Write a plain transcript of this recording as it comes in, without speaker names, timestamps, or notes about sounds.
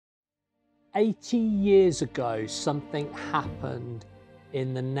80 years ago, something happened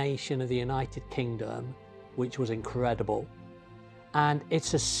in the nation of the United Kingdom, which was incredible. And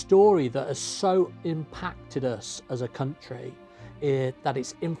it's a story that has so impacted us as a country that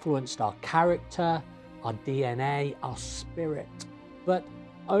it's influenced our character, our DNA, our spirit. But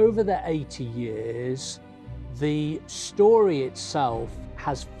over the 80 years, the story itself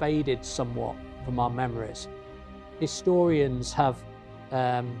has faded somewhat from our memories. Historians have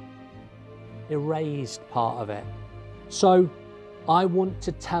erased part of it. So I want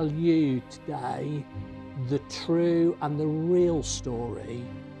to tell you today the true and the real story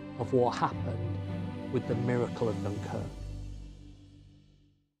of what happened with the miracle of Dunkirk.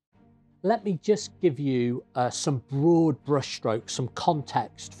 Let me just give you some broad brushstrokes, some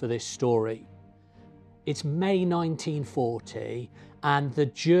context for this story. It's May 1940 and the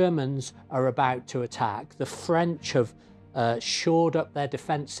Germans are about to attack. The French have shored up their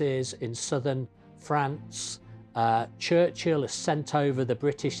defences in southern France. Churchill has sent over the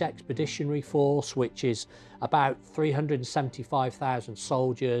British Expeditionary Force, which is about 375,000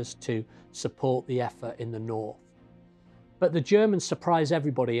 soldiers to support the effort in the north. But the Germans surprise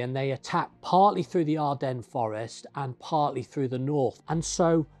everybody and they attack partly through the Ardennes forest and partly through the north. And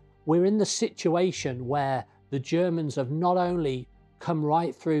so we're in the situation where the Germans have not only come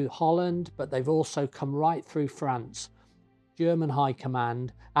right through Holland, but they've also come right through France. German High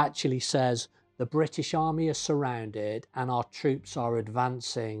Command actually says the British army is surrounded and our troops are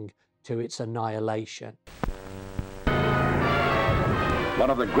advancing to its annihilation.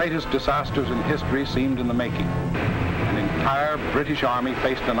 One of the greatest disasters in history seemed in the making. An entire British army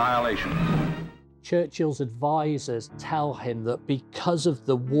faced annihilation. Churchill's advisors tell him that because of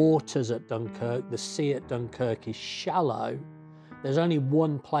the waters at Dunkirk, the sea at Dunkirk is shallow, there's only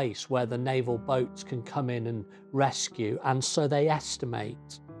one place where the naval boats can come in and rescue, and so they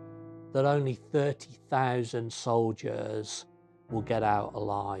estimate that only 30,000 soldiers will get out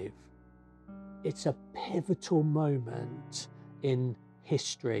alive. It's a pivotal moment in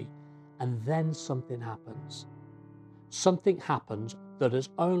history, and then something happens. Something happens that has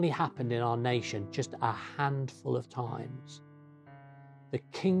only happened in our nation just a handful of times. The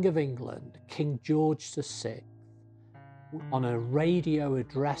King of England, King George VI, on a radio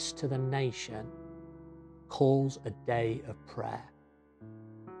address to the nation, calls a day of prayer.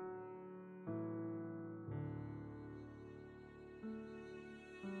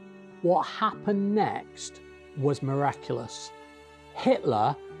 What happened next was miraculous.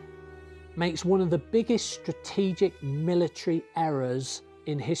 Hitler makes one of the biggest strategic military errors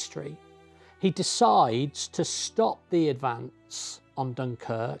in history. He decides to stop the advance on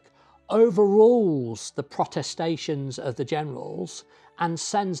Dunkirk, overrules the protestations of the generals, and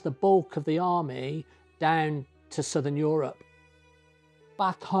sends the bulk of the army down to southern Europe.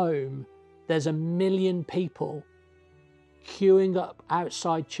 Back home, there's 1 million people queuing up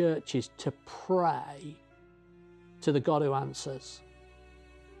outside churches to pray to the God who answers.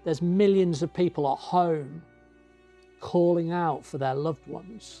 There's millions of people at home calling out for their loved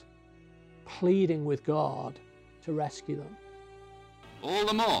ones, pleading with God to rescue them. All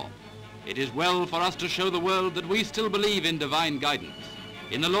the more, it is well for us to show the world that we still believe in divine guidance,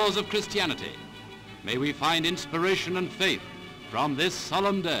 in the laws of Christianity. May we find inspiration and faith from this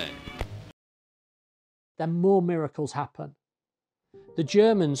solemn day. Then more miracles happen. The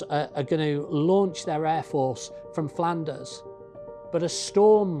Germans are going to launch their air force from Flanders, but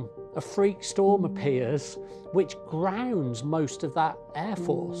a freak storm appears which grounds most of that air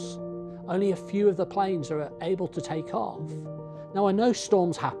force. Only a few of the planes are able to take off. Now I know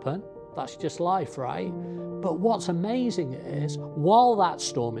storms happen, that's just life, right? But what's amazing is, while that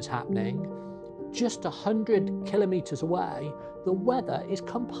storm is happening, just 100 kilometers away, the weather is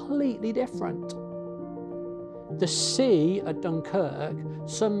completely different. The sea at Dunkirk,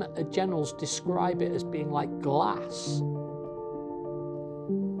 some generals describe it as being like glass.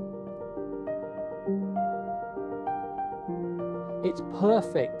 It's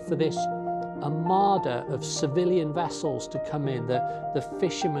perfect for this armada of civilian vessels to come in, the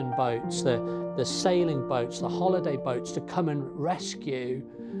fishermen boats, the sailing boats, the holiday boats, to come and rescue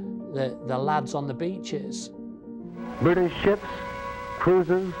the lads on the beaches. British ships,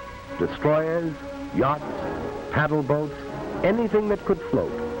 cruisers, destroyers, yachts, paddle boats, anything that could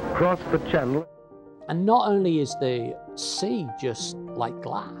float, crossed the channel. And not only is the sea just like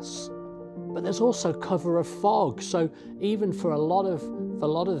glass, but there's also cover of fog. So even for a lot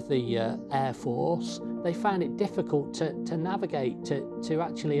of the Air Force, they found it difficult to navigate, to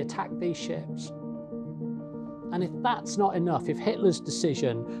actually attack these ships. And if that's not enough, if Hitler's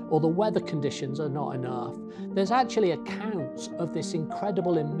decision or the weather conditions are not enough, there's actually accounts of this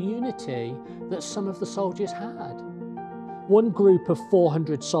incredible immunity that some of the soldiers had. One group of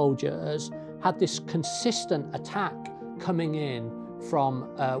 400 soldiers had this consistent attack coming in from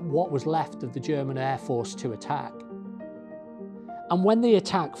what was left of the German Air Force to attack. And when the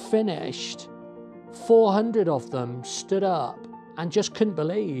attack finished, 400 of them stood up and just couldn't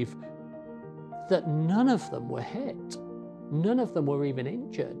believe that none of them were hit. None of them were even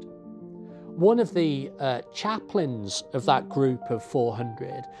injured. One of the chaplains of that group of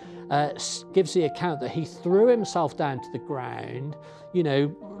 400 gives the account that he threw himself down to the ground, you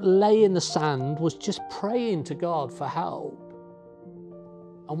know, lay in the sand, was just praying to God for help.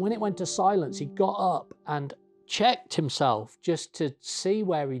 And when it went to silence, he got up and checked himself just to see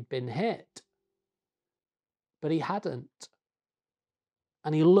where he'd been hit. But he hadn't.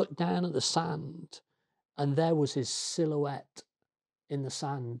 And he looked down at the sand, and there was his silhouette in the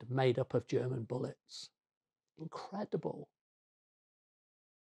sand made up of German bullets. Incredible.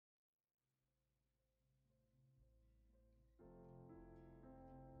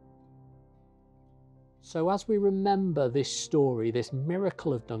 So as we remember this story, this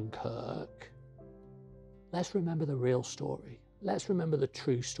miracle of Dunkirk, let's remember the real story. Let's remember the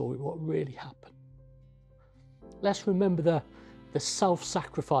true story, what really happened. Let's remember the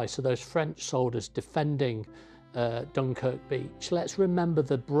self-sacrifice of those French soldiers defending Dunkirk beach. Let's remember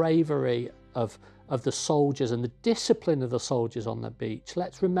the bravery of the soldiers and the discipline of the soldiers on the beach.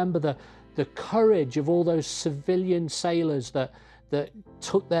 Let's remember the courage of all those civilian sailors that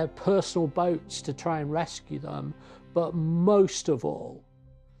took their personal boats to try and rescue them. But most of all,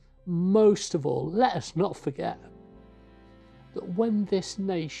 let us not forget that when this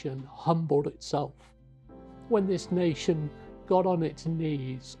nation humbled itself, when this nation got on its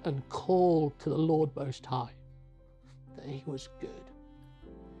knees and called to the Lord Most High, that he was good,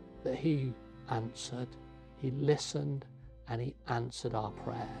 that he answered, he listened, and he answered our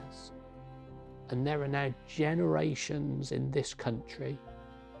prayers. And there are now generations in this country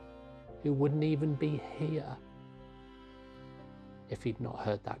who wouldn't even be here if he'd not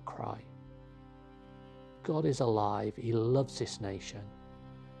heard that cry. God is alive, he loves this nation,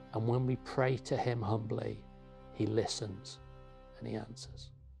 and when we pray to him humbly, he listens and he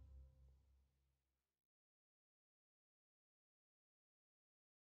answers.